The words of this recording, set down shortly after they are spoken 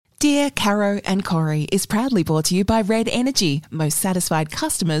Dear Caro and Corrie is proudly brought to you by Red Energy. Most satisfied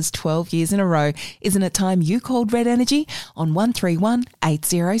customers 12 years in a row. Isn't it time you called Red Energy on 131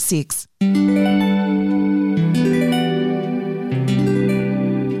 806?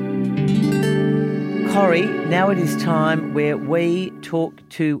 Corrie, now it is time where we talk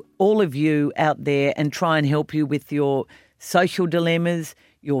to all of you out there and try and help you with your social dilemmas,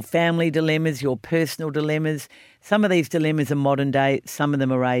 your family dilemmas, your personal dilemmas. Some of these dilemmas are modern day, some of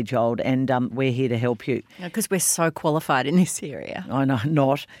them are age old, and we're here to help you. Because we're so qualified in this area. I know,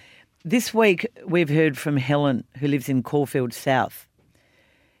 not. This week we've heard from Helen, who lives in Caulfield South.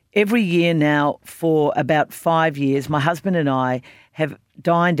 Every year now for about 5 years, my husband and I have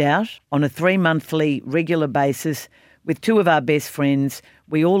dined out on a 3-monthly regular basis with two of our best friends.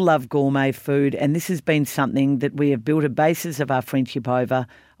 We all love gourmet food, and this has been something that we have built a basis of our friendship over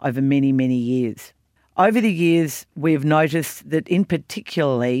many, many years. Over the years, we've noticed that in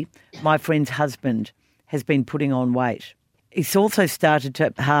particularly my friend's husband has been putting on weight. He's also started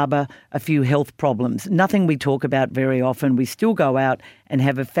to harbour a few health problems. Nothing we talk about very often. We still go out and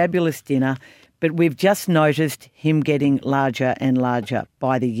have a fabulous dinner, but we've just noticed him getting larger and larger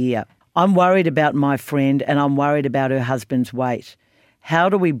by the year. I'm worried about my friend and I'm worried about her husband's weight. How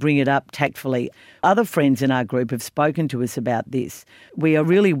do we bring it up tactfully? Other friends in our group have spoken to us about this. We are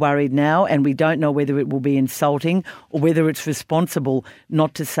really worried now, and we don't know whether it will be insulting or whether it's responsible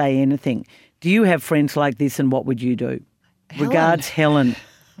not to say anything. Do you have friends like this, and what would you do? Helen. Regards, Helen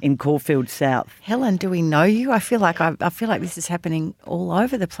in Caulfield South. Helen, do we know you? I feel like this is happening all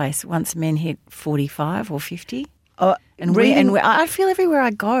over the place once men hit 45 or 50. I feel everywhere I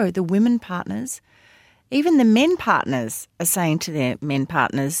go, the women partners, even the men partners are saying to their men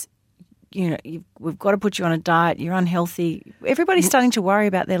partners, we've got to put you on a diet, you're unhealthy. Everybody's starting to worry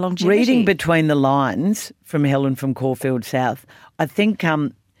about their longevity. Reading between the lines from Helen from Caulfield South, I think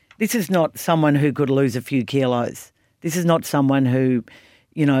this is not someone who could lose a few kilos. This is not someone who,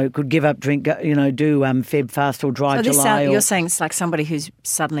 could give up drink, do Feb fast or dry July. You're saying it's like somebody who's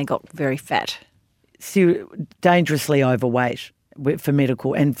suddenly got very fat. Dangerously overweight for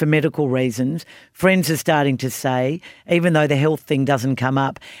medical reasons. Friends are starting to say, even though the health thing doesn't come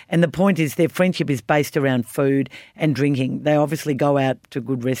up, and the point is their friendship is based around food and drinking. They obviously go out to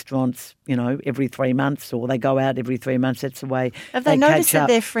good restaurants, every 3 months, or they go out every 3 months. That's the way Have they noticed that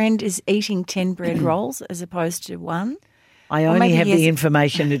their friend is eating 10 bread rolls as opposed to one? I only have the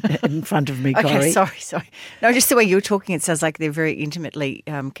information in front of me, Corrie. Okay, sorry. No, just the way you're talking, it sounds like they're very intimately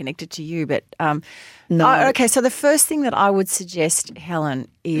connected to you. But no. Okay, so the first thing that I would suggest, Helen,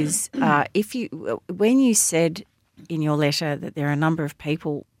 is when you said in your letter that there are a number of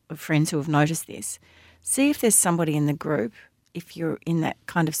friends who have noticed this, see if there's somebody in the group, if you're in that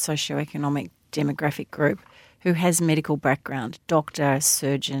kind of socioeconomic demographic group, who has medical background, doctor,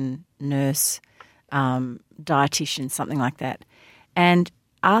 surgeon, nurse, dietitian, something like that, and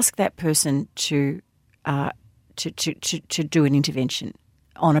ask that person to do an intervention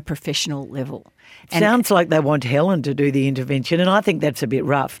on a professional level. Sounds like they want Helen to do the intervention, and I think that's a bit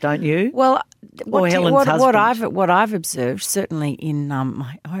rough, don't you? Well, what I've observed, certainly in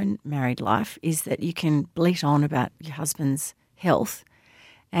my own married life, is that you can bleat on about your husband's health,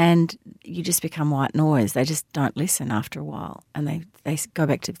 and you just become white noise. They just don't listen after a while, and they go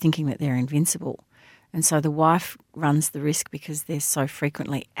back to thinking that they're invincible. And so the wife runs the risk, because they're so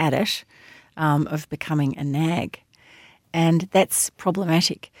frequently at it, of becoming a nag. And that's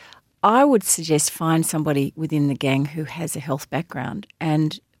problematic. I would suggest find somebody within the gang who has a health background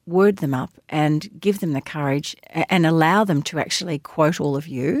and word them up and give them the courage and allow them to actually quote all of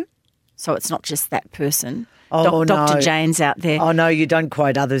you. So it's not just that person. Dr. Jane's out there. Oh, no, you don't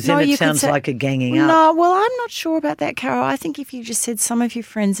quote others. No, then it sounds like a ganging up. No, well, I'm not sure about that, Caro. I think if you just said some of your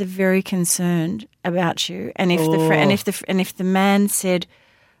friends are very concerned about you, and if the man said,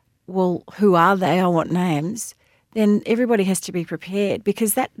 well, who are they? I want names. Then everybody has to be prepared,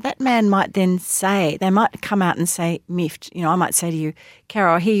 because that man might then say, they might come out and say, miffed, I might say to you,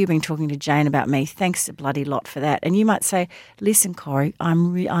 Caro, I hear you've been talking to Jane about me. Thanks a bloody lot for that. And you might say, listen, Corrie, I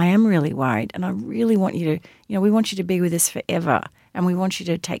am really worried, and I really want you to, we want you to be with us forever, and we want you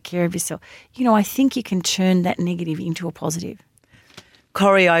to take care of yourself. I think you can turn that negative into a positive.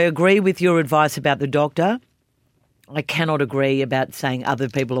 Corrie, I agree with your advice about the doctor. I cannot agree about saying other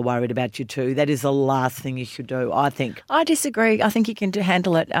people are worried about you too. That is the last thing you should do, I think. I disagree. I think you can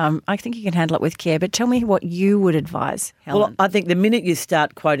handle it. I think you can handle it with care. But tell me what you would advise, Helen. Well, I think the minute you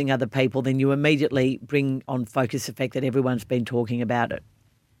start quoting other people, then you immediately bring on focus the fact that everyone's been talking about it.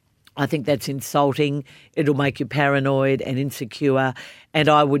 I think that's insulting. It'll make you paranoid and insecure. And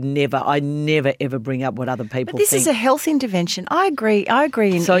I never ever bring up what other people But this think. is a health intervention. I agree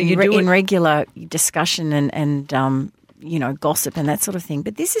in regular discussion and gossip and that sort of thing.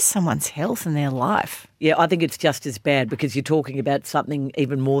 But this is someone's health and their life. Yeah, I think it's just as bad because you're talking about something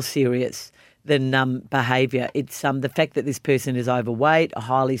even more serious than behaviour. It's the fact that this person is overweight, a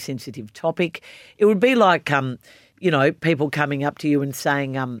highly sensitive topic. It would be like, people coming up to you and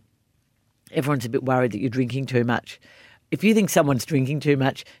saying, everyone's a bit worried that you're drinking too much. If you think someone's drinking too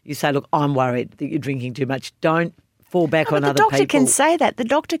much, you say, look, I'm worried that you're drinking too much. Don't fall back on other people. The doctor can say that. The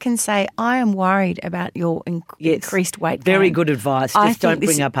doctor can say, I am worried about your increased weight gain. Very good advice. Just don't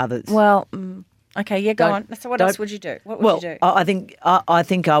bring up others. Well, okay, yeah, go on. So what else would you do? What would you do? I think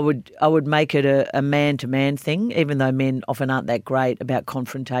I would make it a man-to-man thing, even though men often aren't that great about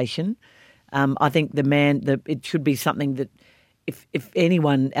confrontation. I think it should be something that if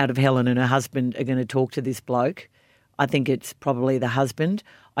anyone out of Helen and her husband are going to talk to this bloke, I think it's probably the husband.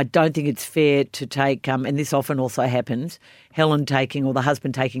 I don't think it's fair to take, and this often also happens, Helen taking or the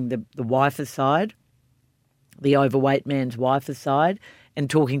husband taking the wife aside, the overweight man's wife aside, and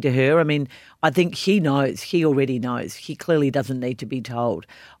talking to her. I mean, I think he already knows. He clearly doesn't need to be told.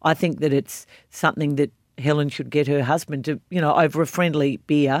 I think that it's something that Helen should get her husband to, over a friendly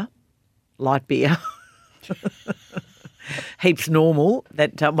beer, light beer, heaps normal,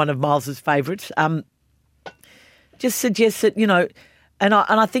 that one of Miles's favourites, just suggests that, and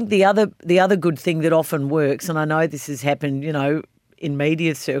I think the other good thing that often works, and I know this has happened, in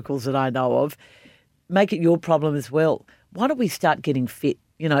media circles that I know of, make it your problem as well. Why don't we start getting fit?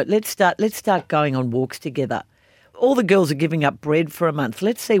 Let's start going on walks together. All the girls are giving up bread for a month.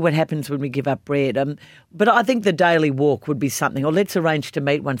 Let's see what happens when we give up bread. But I think the daily walk would be something. Or let's arrange to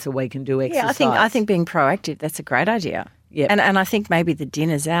meet once a week and do exercise. Yeah, I think being proactive, that's a great idea. Yeah, and I think maybe the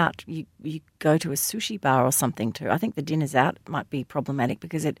dinner's out. You go to a sushi bar or something too. I think the dinner's out might be problematic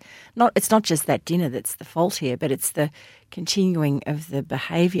because it's not just that dinner that's the fault here, but it's the continuing of the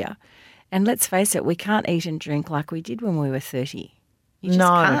behaviour. And let's face it, we can't eat and drink like we did when we were 30. You just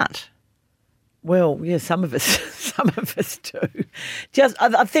can't. Well, yeah, some of us do.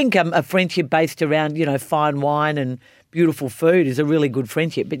 I think a friendship based around fine wine and beautiful food is a really good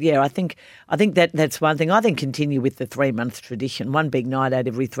friendship. But yeah, I think that's one thing. I think continue with the 3-month tradition. One big night out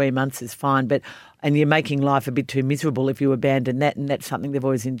every 3 months is fine. And you're making life a bit too miserable if you abandon that, and that's something they've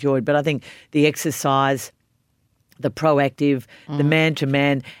always enjoyed. But I think the exercise, the proactive, the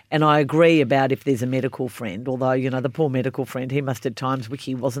man-to-man, and I agree about if there's a medical friend, although, the poor medical friend, he must at times wish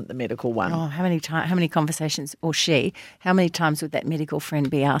he wasn't the medical one. Oh, how many conversations, or how many times would that medical friend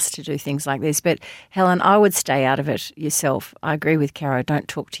be asked to do things like this? But, Helen, I would stay out of it yourself. I agree with Caro. Don't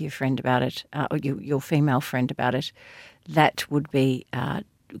talk to your friend about it, or your female friend about it. That would be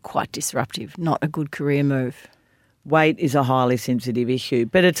quite disruptive, not a good career move. Weight is a highly sensitive issue,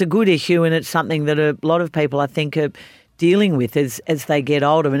 but it's a good issue, and it's something that a lot of people, I think, are dealing with as they get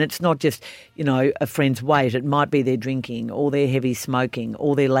older. And it's not just, a friend's weight. It might be their drinking or their heavy smoking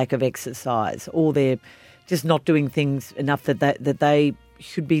or their lack of exercise or their just not doing things enough that they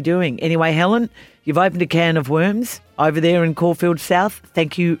should be doing. Anyway, Helen, you've opened a can of worms over there in Caulfield South.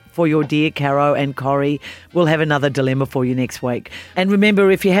 Thank you for your dear Caro and Corrie. We'll have another dilemma for you next week. And remember,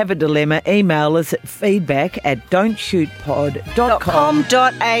 if you have a dilemma, email us at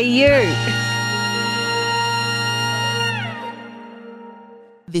feedback@don'tshootpod.com.au.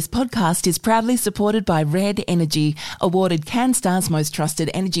 This podcast is proudly supported by Red Energy, awarded CanStar's most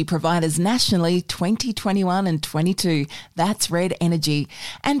trusted energy providers nationally 2021 and 22. That's Red Energy.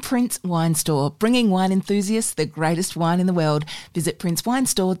 And Prince Wine Store, bringing wine enthusiasts the greatest wine in the world. Visit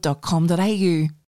princewinestore.com.au.